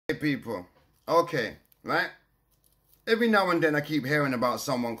People, okay, right? Every now and then I keep hearing about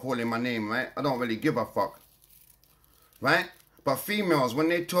someone calling my name, right? I don't really give a fuck, right? But females, when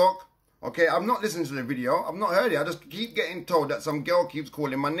they talk, okay, I've not listened to the video, I've not heard it, I just keep getting told that some girl keeps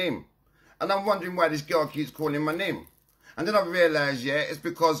calling my name. And I'm wondering why this girl keeps calling my name. And then I realised, yeah, it's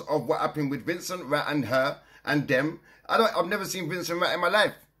because of what happened with Vincent Rat and her and them. I've never seen Vincent Rat in my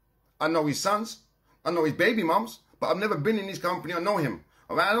life. I know his sons, I know his baby mums, but I've never been in his company or know him.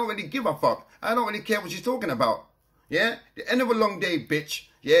 Alright, I don't really give a fuck. I don't really care what she's talking about. Yeah? The end of a long day, bitch.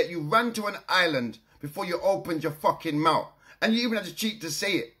 Yeah? You ran to an island before you opened your fucking mouth. And you even had to cheat to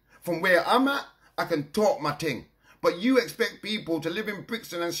say it. From where I'm at, I can talk my thing. But you expect people to live in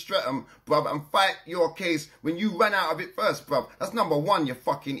Brixton and Streatham, bruv, and fight your case when you ran out of it first, bruv. That's number one, you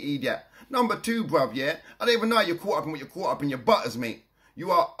fucking idiot. Number two, bruv, yeah? I don't even know how you're caught up in what you're caught up in your butters, mate.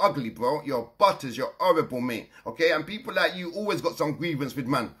 You are ugly, bro. You're butters. You're horrible, mate. Okay? And people like you always got some grievance with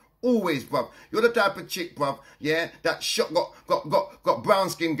man. Always, bruv. You're the type of chick, bruv, yeah, that got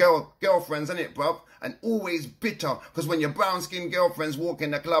brown-skinned girlfriends, innit, bruv? And always bitter. Because when your brown-skinned girlfriends walk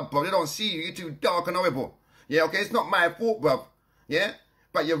in the club, bruv, they don't see you. You're too dark and horrible. Yeah, okay? It's not my fault, bruv. Yeah?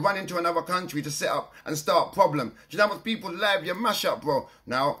 But you run into another country to set up and start problem. Do you know how much people's lives you mash up, bro?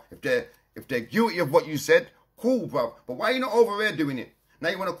 Now, if they're guilty of what you said, cool, bruv. But why are you not over there doing it? Now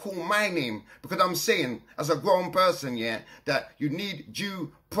you want to call my name because I'm saying, as a grown person, yeah, that you need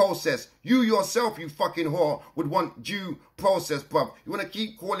due process. You yourself, you fucking whore, would want due process, bruv. You want to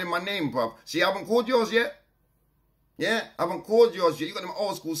keep calling my name, bruv. See, I haven't called yours yet. Yeah, I haven't called yours yet. You got them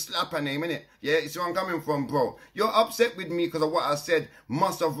old school slapper name, innit? Yeah, you see where I'm coming from, bro. You're upset with me because of what I said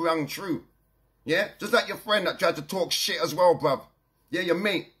must have rung true. Yeah, just like your friend that tried to talk shit as well, bruv. Yeah, your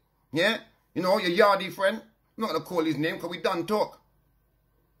mate. Yeah, you know, your yardie friend. I'm not going to call his name because we done talk.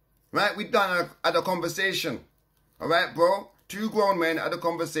 Right, we done had a conversation. Alright, bro? Two grown men had a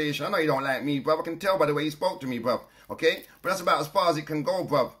conversation. I know you don't like me, bruv. I can tell by the way you spoke to me, bruv. Okay? But that's about as far as it can go,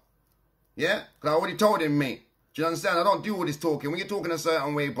 bruv. Yeah? Because I already told him, mate. Do you understand? I don't do all this talking. When you're talking a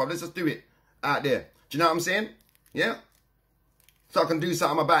certain way, bruv, let's just do it out there. Do you know what I'm saying? Yeah? So I can do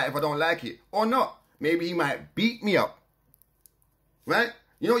something about it if I don't like it. Or not. Maybe he might beat me up. Right?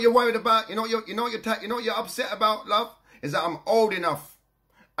 You know what you're worried about? You know what you're upset about, love? Is that I'm old enough.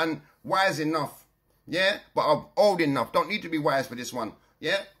 And wise enough, yeah? But I'm old enough. Don't need to be wise for this one,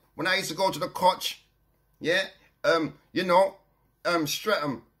 yeah? When I used to go to the Koch, yeah? You know,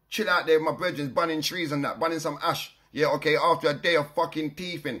 Streatham, chill out there with my brethren, bunning trees and that, bunning some ash, yeah, okay? After a day of fucking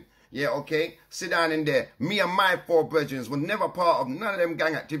teething, yeah, okay? Sit down in there. Me and my four brethren were never part of none of them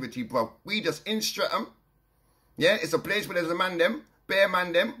gang activity, bro. We just in Streatham, yeah? It's a place where there's a man them, bare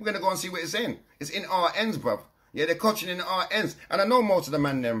man them. We're going to go and see what it's saying. It's in our ends, bro. Yeah, they're coaching in our ends. And I know most of the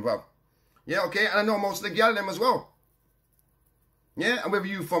man them, bruv. Yeah, okay? And I know most of the gal them as well. Yeah, and whether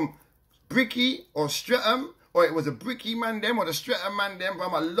you from Bricky or Streatham, or it was a Bricky man them or the Streatham man them,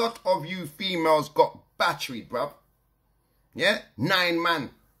 bruv, a lot of you females got batteried, bruv. Yeah? 9 man.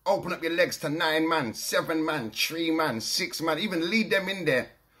 Open up your legs to 9 man, 7 man, 3 man, 6 man. Even lead them in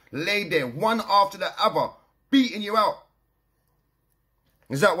there. Lay there, one after the other, beating you out.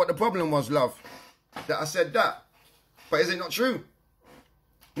 Is that what the problem was, love? That I said that. But is it not true?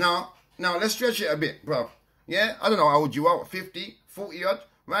 Now let's stretch it a bit, bruv. Yeah? I don't know how old you are, 50, 40 odd,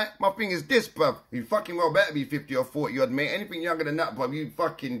 right? My thing is this, bruv. You fucking well better be 50 or 40 odd, mate. Anything younger than that, bruv, you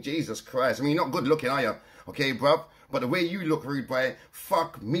fucking Jesus Christ. I mean, you're not good looking, are you? Okay, bruv? But the way you look, rude boy,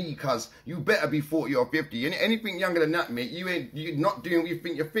 fuck me, cuz you better be 40 or 50. Anything younger than that, mate, you're not doing what you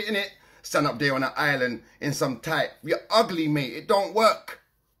think you're fitting it. Stand up there on an island in some tight. You're ugly, mate. It don't work.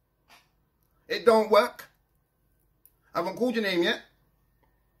 It don't work. I haven't called your name yet.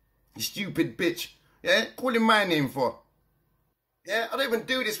 You stupid bitch. Yeah? Calling my name for. Yeah? I don't even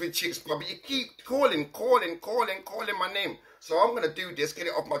do this with chicks, bro. But you keep calling my name. So I'm going to do this, get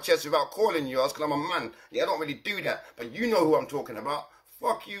it off my chest without calling yours because I'm a man. Yeah, I don't really do that. But you know who I'm talking about.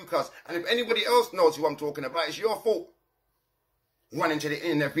 Fuck you, cuz. And if anybody else knows who I'm talking about, it's your fault. Running to the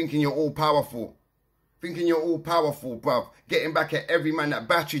internet thinking you're all powerful. Thinking you're all powerful, bruv. Getting back at every man that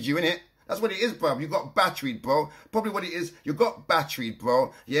battered you, innit? That's what it is, bro. You got batteried, bro. Probably what it is, you got batteried,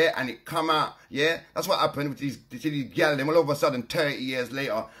 bro. Yeah, and it come out. Yeah, that's what happened with these gal. All of a sudden, 30 years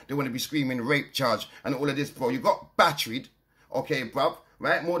later, they want to be screaming rape charge and all of this, bro. You got batteried, okay, bro.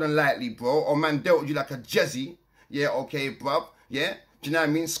 Right? More than likely, bro. Or man dealt with you like a jezzy. Yeah, okay, bro. Yeah? Do you know what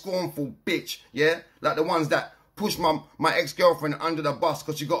I mean? Scornful bitch. Yeah? Like the ones that push my ex-girlfriend under the bus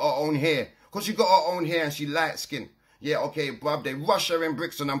because she got her own hair. Because she got her own hair and she light-skinned. Yeah, okay, bruv. They rush her in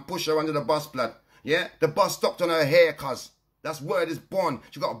Brixton and push her under the bus, blood. Yeah? The bus stopped on her hair, cuz. That's word is born.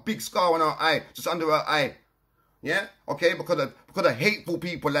 She got a big scar on her eye, just under her eye. Yeah? Okay? Because of hateful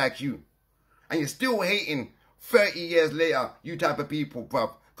people like you. And you're still hating 30 years later, you type of people,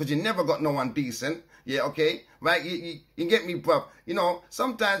 bruv. Because you never got no one decent. Yeah, okay? Right? You get me, bruv. You know,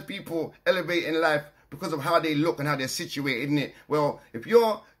 sometimes people elevate in life because of how they look and how they're situated, in it. Well, if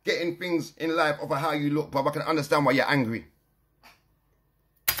you're getting things in life over how you look, bruv, I can understand why you're angry.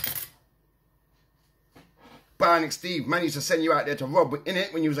 Bionic Steve, man used to send you out there to rob, in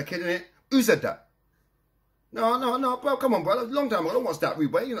it, when you was a kid, in it. Who said that? No, bro, come on, bro. That was a long time ago. I don't watch that,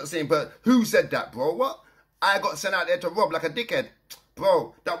 bro. You're not saying, but who said that, bro? What? I got sent out there to rob like a dickhead.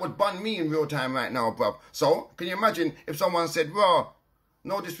 Bro, that would bun me in real time right now, bro. So, can you imagine if someone said, bro,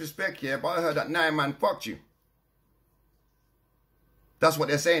 no disrespect here, but I heard that 9 man fucked you. That's what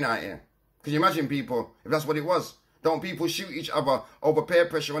they're saying out here. Can you imagine, people, if that's what it was? Don't people shoot each other over peer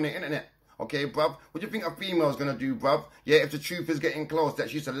pressure on the internet? Okay, bruv? What do you think a female's gonna do, bruv? Yeah, if the truth is getting close, that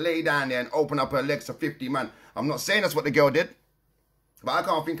she used to lay down there and open up her legs to 50 man. I'm not saying that's what the girl did. But I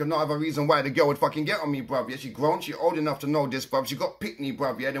can't think of no other reason why the girl would fucking get on me, bruv. Yeah, she grown, she old enough to know this, bruv. She got pickney,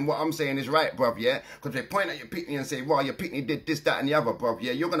 bruv, yeah? Then what I'm saying is right, bruv, yeah? Because they point at your pickney and say, well, your pickney did this, that, and the other, bruv,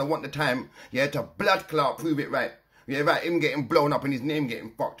 yeah? You're gonna want the time, yeah, to blood clot prove it right. Yeah, right, him getting blown up and his name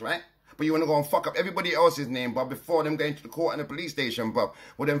getting fucked, right? But you want to go and fuck up everybody else's name, bruv, before them going to the court and the police station, bruv.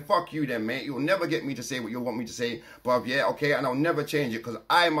 Well, then fuck you then, mate. You'll never get me to say what you want me to say, bruv, yeah, okay? And I'll never change it, because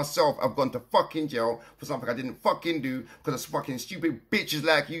I myself have gone to fucking jail for something I didn't fucking do because of fucking stupid bitches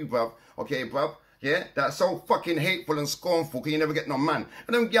like you, bruv. Okay, bruv? Yeah? That's so fucking hateful and scornful because you never get no man.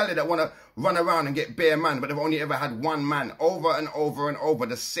 And them galley that want to run around and get bare man, but they've only ever had one man over and over and over.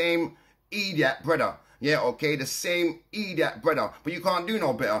 The same idiot brother. Yeah, okay? The same idiot brother. But you can't do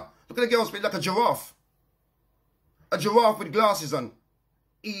no better. Look at the girl speak like a giraffe. A giraffe with glasses on.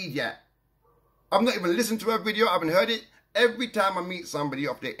 Idiot. I've not even listened to her video. I haven't heard it. Every time I meet somebody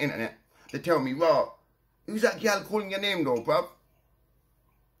off the internet, they tell me, "Raw, who's that girl calling your name though, bruv?"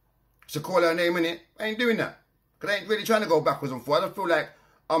 So call her name, innit? I ain't doing that. Because I ain't really trying to go backwards and forwards. I feel like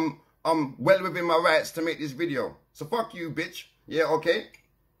I'm well within my rights to make this video. So fuck you, bitch. Yeah, okay?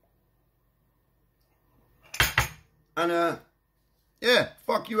 And, yeah,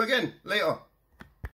 fuck you again. Later.